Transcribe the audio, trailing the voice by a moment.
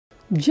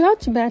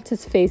Judge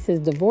Mathis faces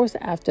divorce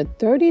after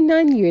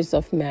 39 years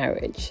of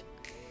marriage.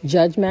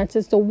 Judge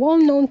Mathis, the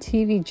well-known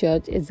TV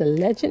judge, is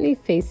allegedly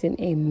facing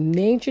a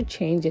major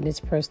change in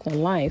his personal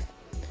life.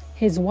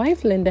 His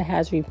wife, Linda,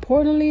 has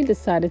reportedly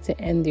decided to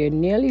end their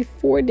nearly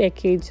 4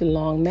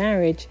 decades-long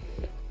marriage.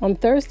 On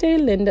Thursday,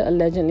 Linda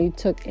allegedly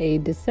took a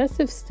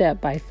decisive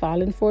step by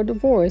filing for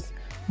divorce,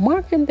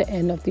 marking the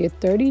end of their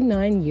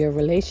 39-year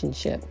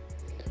relationship.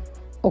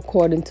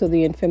 According to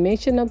the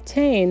information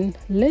obtained,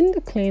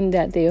 Linda claimed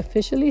that they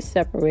officially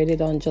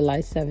separated on July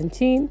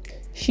 17.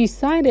 She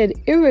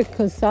cited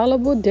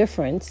irreconcilable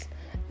difference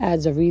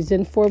as a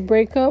reason for a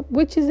breakup,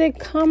 which is a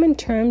common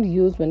term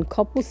used when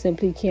couples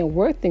simply can't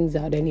work things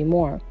out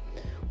anymore.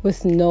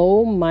 With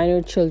no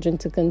minor children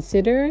to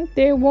consider,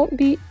 there won't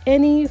be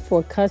any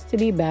for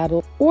custody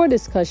battle or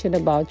discussion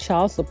about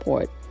child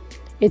support.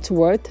 It's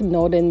worth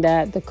noting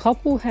that the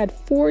couple had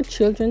 4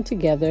 children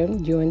together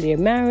during their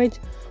marriage,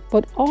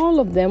 but all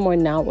of them are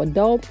now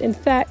adult. In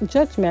fact,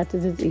 Judge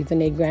Mathis is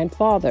even a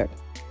grandfather.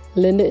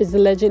 Linda is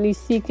allegedly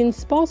seeking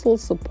spousal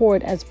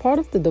support as part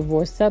of the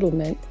divorce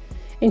settlement.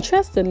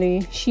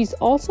 Interestingly, she's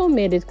also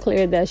made it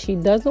clear that she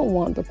doesn't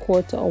want the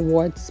court to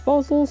award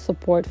spousal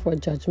support for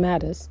Judge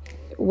Mathis.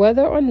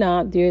 Whether or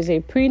not there is a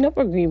prenup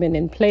agreement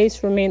in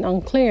place remains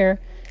unclear,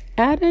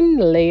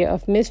 adding a layer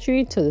of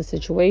mystery to the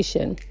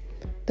situation.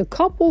 The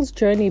couple's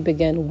journey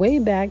began way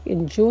back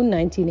in June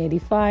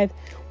 1985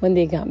 when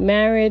they got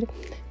married,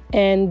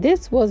 and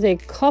this was a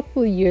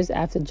couple years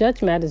after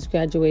Judge Mathis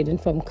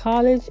graduated from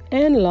college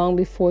and long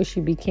before she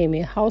became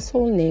a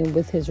household name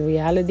with his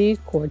reality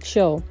court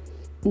show.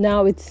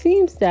 Now it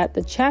seems that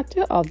the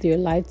chapter of their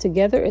life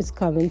together is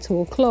coming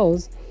to a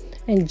close,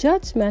 and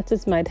Judge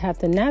Mathis might have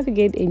to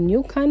navigate a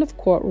new kind of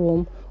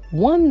courtroom,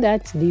 one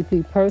that's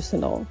deeply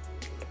personal.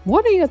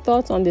 What are your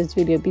thoughts on this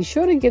video? Be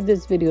sure to give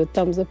this video a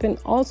thumbs up and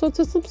also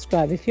to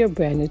subscribe if you're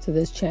brand new to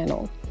this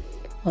channel.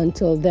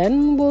 Until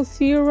then, we'll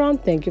see you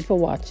around. Thank you for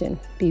watching.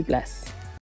 Be blessed.